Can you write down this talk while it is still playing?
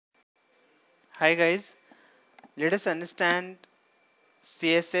Hi guys, let us understand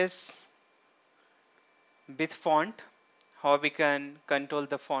CSS with font, how we can control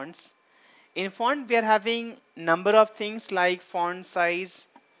the fonts. In font we are having number of things like font size,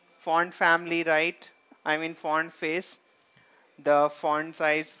 font family, right? I mean font face, the font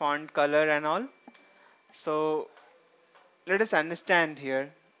size, font color and all. So let us understand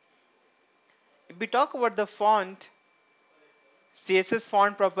here. If we talk about the font, CSS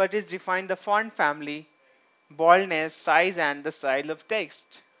font properties define the font family, boldness, size and the style of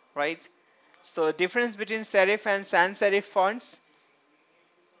text, right? So difference between serif and sans serif fonts,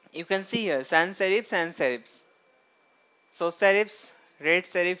 you can see here sans serif, sans serifs. So serifs, red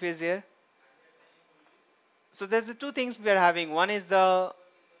serif is here. So there's the two things we are having. One is the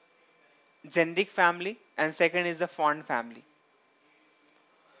generic family and second is the font family.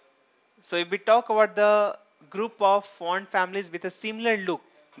 So if we talk about the group of font families with a similar look,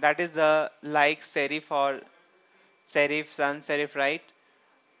 that is the like serif or serif, sans serif, right?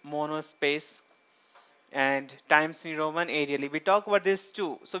 Monospace and Times New Roman, Arial. If we talk about this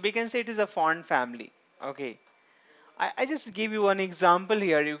too, so we can say it is a font family. Okay. I just give you one example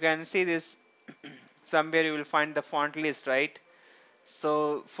here. You can see this somewhere you will find the font list, right?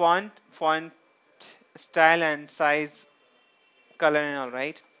 So font style and size, color and all,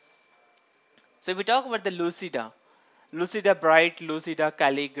 right? So if we talk about the Lucida Bright, Lucida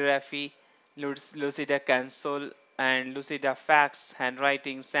Calligraphy, Lucida Console, and Lucida Fax,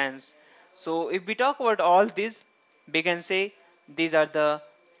 Handwriting, Sans. So if we talk about all these, we can say these are the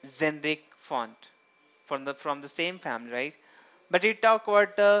generic font from the same family, right? But we talk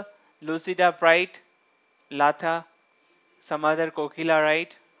about the Lucida Bright, Latha, some other Kokila,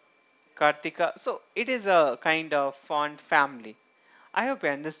 right? Kartika. So it is a kind of font family. I hope you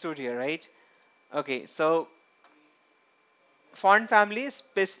understood here, right? Okay, so font family is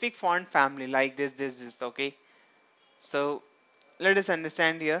specific font family like this. Okay, so let us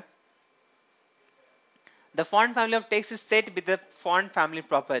understand here. The font family of text is set with the font family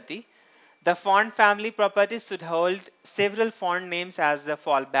property. The font family property should hold several font names as a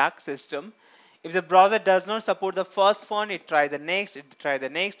fallback system. If the browser does not support the first font, it try the next, it try the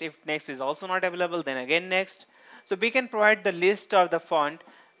next. If next is also not available, then again next. So we can provide the list of the font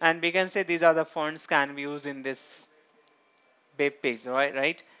and we can say these are the fonts can be used in this web page,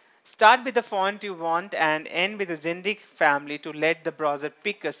 right? Start with the font you want and end with the generic family to let the browser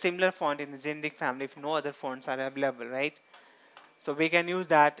pick a similar font in the generic family if no other fonts are available, right? So we can use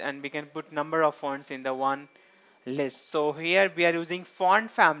that and we can put number of fonts in the one list. So here we are using font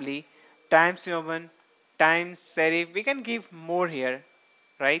family times Roman times serif. We can give more here,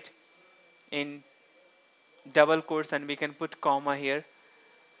 right? In double quotes and we can put comma here.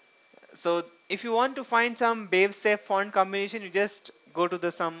 So if you want to find some web safe font combination, you just go to the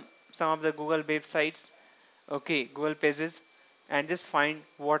some of the Google websites, okay, Google pages, and just find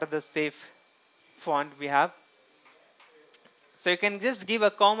what are the safe font we have. So you can just give a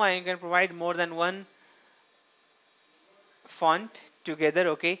comma and you can provide more than one font together,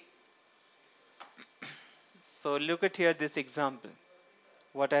 okay. So look at here this example,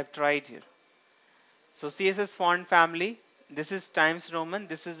 what I've tried here. So CSS font family, this is Times Roman,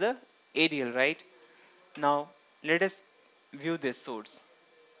 this is the Arial, right? Now let us view this source.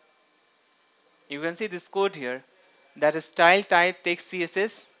 You can see this code here, that is style type text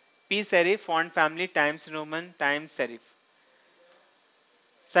CSS p serif font family Times Roman times serif.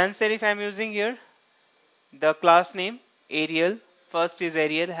 Sans serif I'm using here. The class name Arial. First is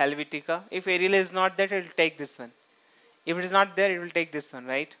Arial Helvetica. If Arial is not there, it will take this one. If it is not there, it will take this one,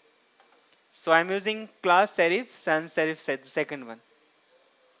 right? So I'm using class serif, sans serif the second one.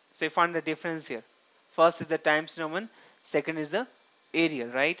 So you find the difference here. First is the Times Roman, second is the Arial,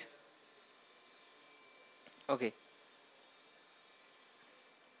 right? Okay.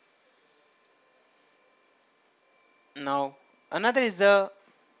 Now another is the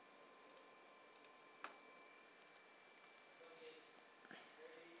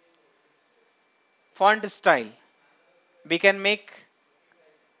font style. We can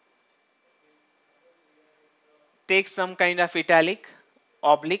take some kind of italic,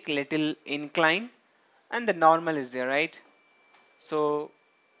 oblique, little incline, and the normal is there, right? So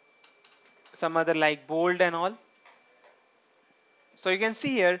some other like bold and all. So you can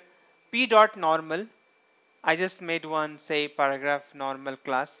see here p dot normal. I just made one say paragraph normal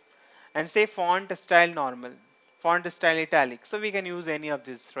class and say font style normal, font style italic. So we can use any of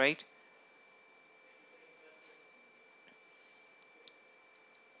this, right?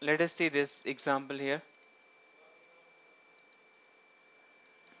 Let us see this example here.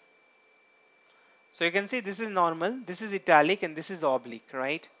 So you can see this is normal, this is italic, and this is oblique,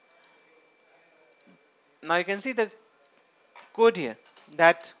 right? Now you can see the code here,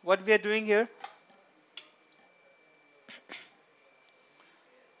 that what we are doing here.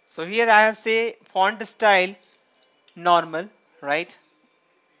 So here I have say font style normal, right?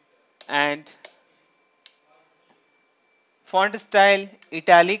 And font style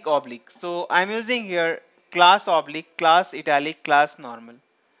italic oblique. So I'm using here class oblique, class italic, class normal.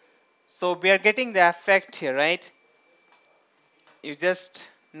 So we are getting the effect here, right? You just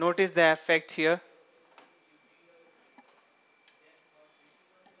notice the effect here.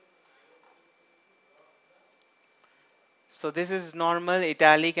 So this is normal,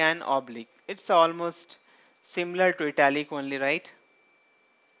 italic and oblique. It's almost similar to italic only, right?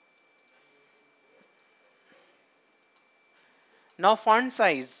 Now font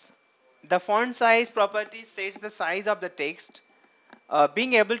size. The font size property sets the size of the text.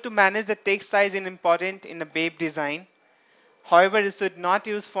 Being able to manage the text size is important in a web design. However, you should not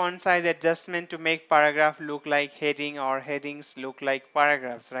use font size adjustment to make paragraph look like heading or headings look like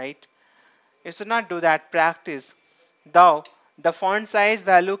paragraphs, right? You should not do that practice. Though the font size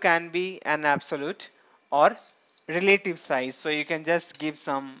value can be an absolute or relative size. So you can just give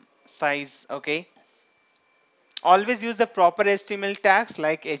some size, okay? Always use the proper HTML tags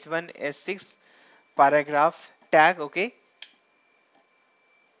like H1, H6, paragraph tag, okay?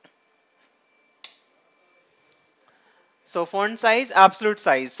 So font size, absolute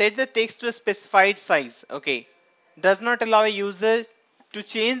size. Set the text to a specified size, okay? Does not allow a user to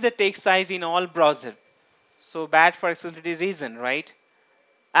change the text size in all browser. So bad for accessibility reason, right?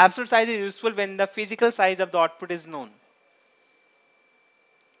 Absolute size is useful when the physical size of the output is known.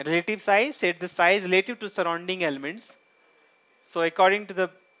 Relative size, set the size relative to surrounding elements. So according to the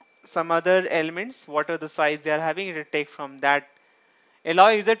some other elements, what are the size they are having, it will take from that. Allow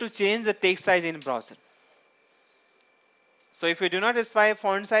user to change the text size in browser. So if you do not specify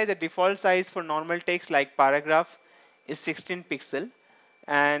font size, the default size for normal text like paragraph is 16 pixel,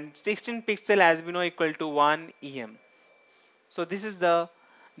 and 16 pixel as we know equal to 1 em. So this is the,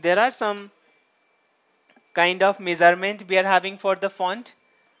 there are some kind of measurement we are having for the font.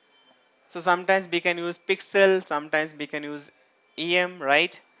 So sometimes we can use pixel, sometimes we can use em,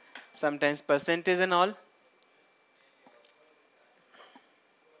 right? Sometimes percentage and all.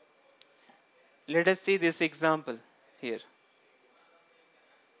 Let us see this example here.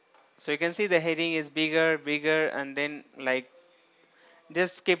 So you can see the heading is bigger, bigger, and then like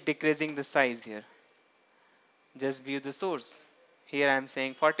just keep decreasing the size here. Just view the source. Here I am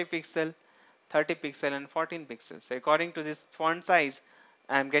saying 40 pixel, 30 pixel and 14 pixels. So according to this font size,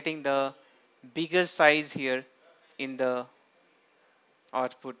 I am getting the bigger size here in the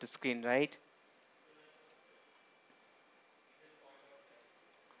output screen, right?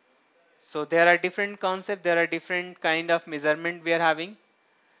 So there are different concepts, there are different kind of measurement we are having.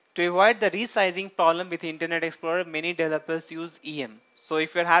 To avoid the resizing problem with Internet Explorer, many developers use EM. So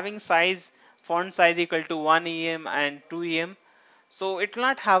if you're having size, font size equal to 1 EM and 2 EM, so it will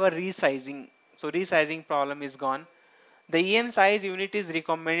not have a resizing. So resizing problem is gone. The EM size unit is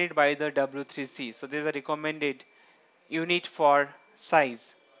recommended by the W3C. So there's a recommended unit for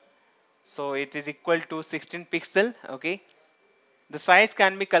size. So it is equal to 16 pixel, okay? The size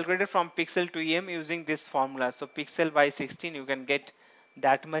can be calculated from pixel to em using this formula. So pixel by 16, you can get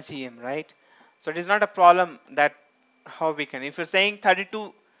that much em, right? So it is not a problem that how we can. If you're saying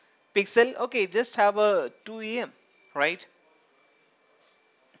 32 pixel, okay, just have a 2 em, right?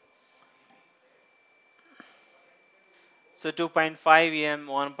 So 2.5 em,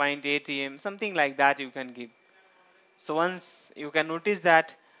 1.8 em, something like that you can give. So once you can notice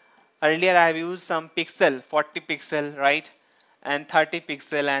that earlier I have used some pixel, 40 pixel, right? And 30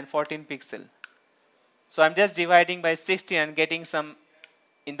 pixel and 14 pixel. So I'm just dividing by 60 and getting some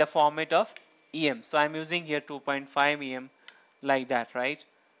in the format of EM. So I'm using here 2.5 EM like that, right?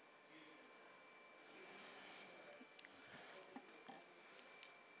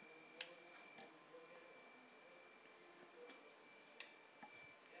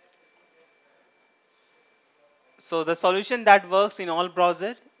 So the solution that works in all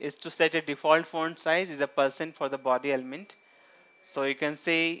browser is to set a default font size is a percent for the body element. So you can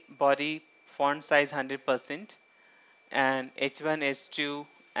say body font size 100% and H1, H2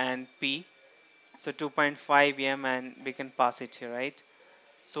 and P. So 2.5 em and we can pass it here, right?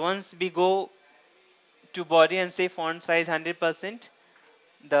 So once we go to body and say font size 100%,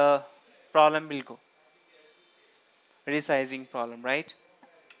 the problem will go, resizing problem, right?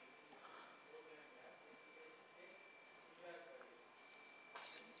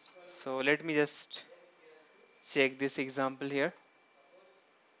 So let me just check this example here.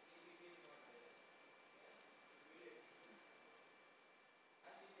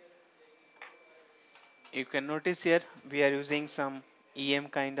 You can notice here we are using some EM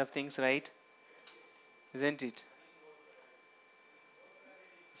kind of things, right? Isn't it?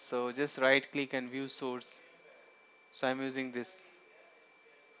 So just right click and view source. So I'm using this.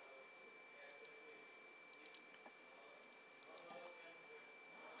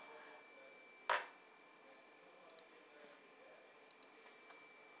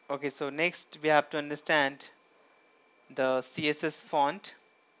 Okay, so next we have to understand the CSS font,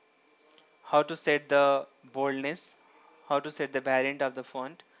 how to set the boldness, how to set the variant of the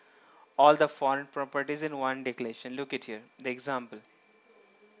font, all the font properties in one declaration. Look at here, the example.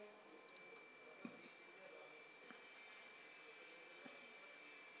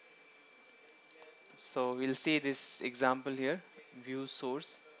 So we'll see this example here, view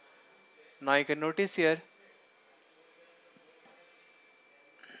source. Now you can notice here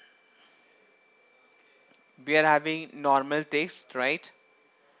we are having normal text, right?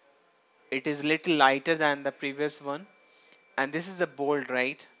 It is little lighter than the previous one, and this is the bold,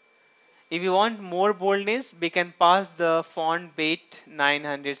 right? If you want more boldness, we can pass the font weight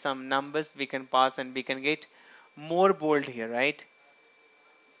 900 some numbers we can pass and we can get more bold here, right?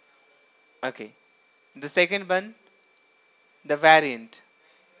 Okay. The second one, the variant.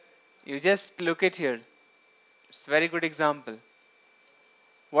 You just look at here. It's very good example.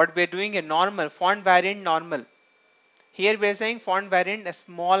 What we're doing a normal font variant normal. Here we're saying font variant a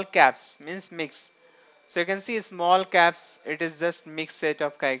small caps means mix. So you can see small caps, it is just mixed set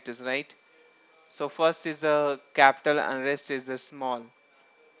of characters, right? So first is the capital and rest is the small,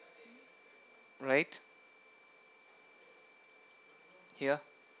 right? Here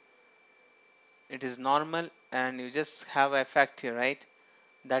it is normal and you just have effect here, right?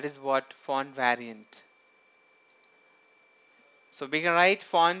 That is what font variant. So we can write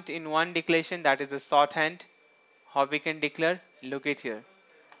font in one declaration, that is the shorthand. How we can declare? Look at here.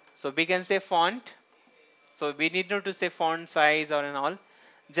 So we can say font. So we need not to say font size or and all.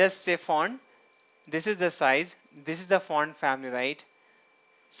 Just say font. This is the size. This is the font family, right?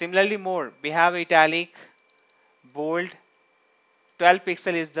 Similarly more. We have italic, bold. 12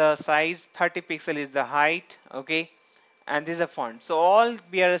 pixel is the size. 30 pixel is the height. Okay. And this is a font. So all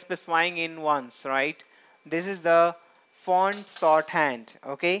we are specifying in once, right? This is the font shorthand.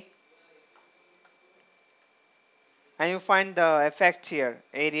 Okay. And you find the effect here.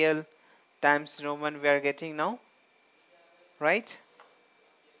 Arial times Roman we are getting now. Right?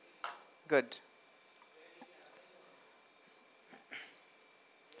 Good.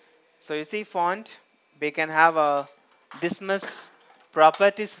 So you see font, we can have a dismiss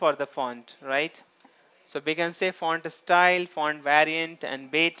properties for the font, right? So we can say font style, font variant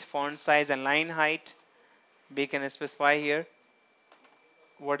and weight, font size and line height. We can specify here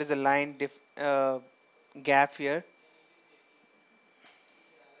what is the line gap here,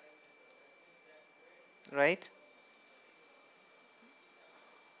 right?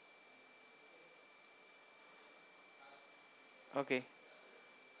 Okay.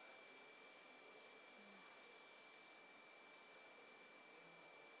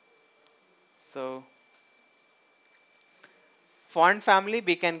 So font family,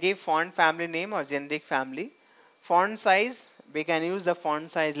 we can give font family name or generic family. Font size, we can use the font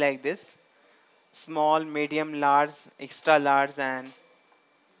size like this: small, medium, large, extra large, and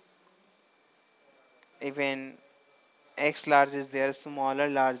even X large is there, smaller,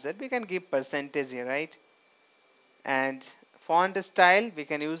 larger. We can give percentage here, right? And font style, we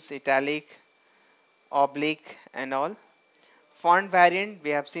can use italic, oblique, and all. Font variant, we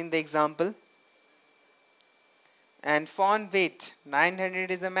have seen the example. And font weight,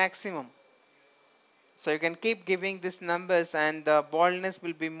 900 is the maximum. So you can keep giving these numbers and the boldness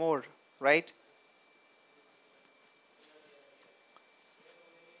will be more, right?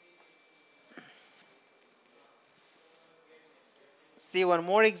 See one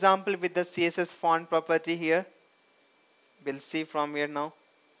more example with the CSS font property here. We'll see from here now.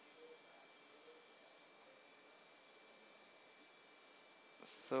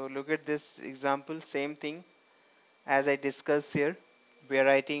 So look at this example, same thing as I discussed here. We are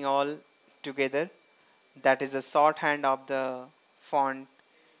writing all together. That is a shorthand of the font,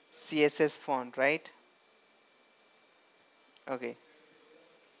 CSS font, right? Okay.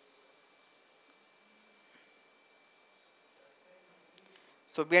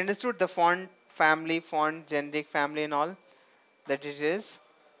 So we understood the font family, font generic family and all that it is.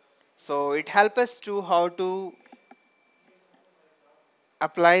 So it helps us to how to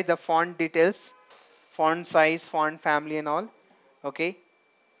apply the font details, font size, font family and all. Okay.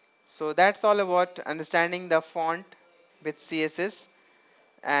 So that's all about understanding the font with CSS.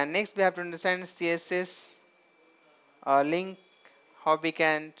 And next we have to understand CSS link, how we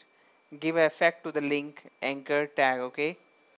can give effect to the link anchor tag. Okay,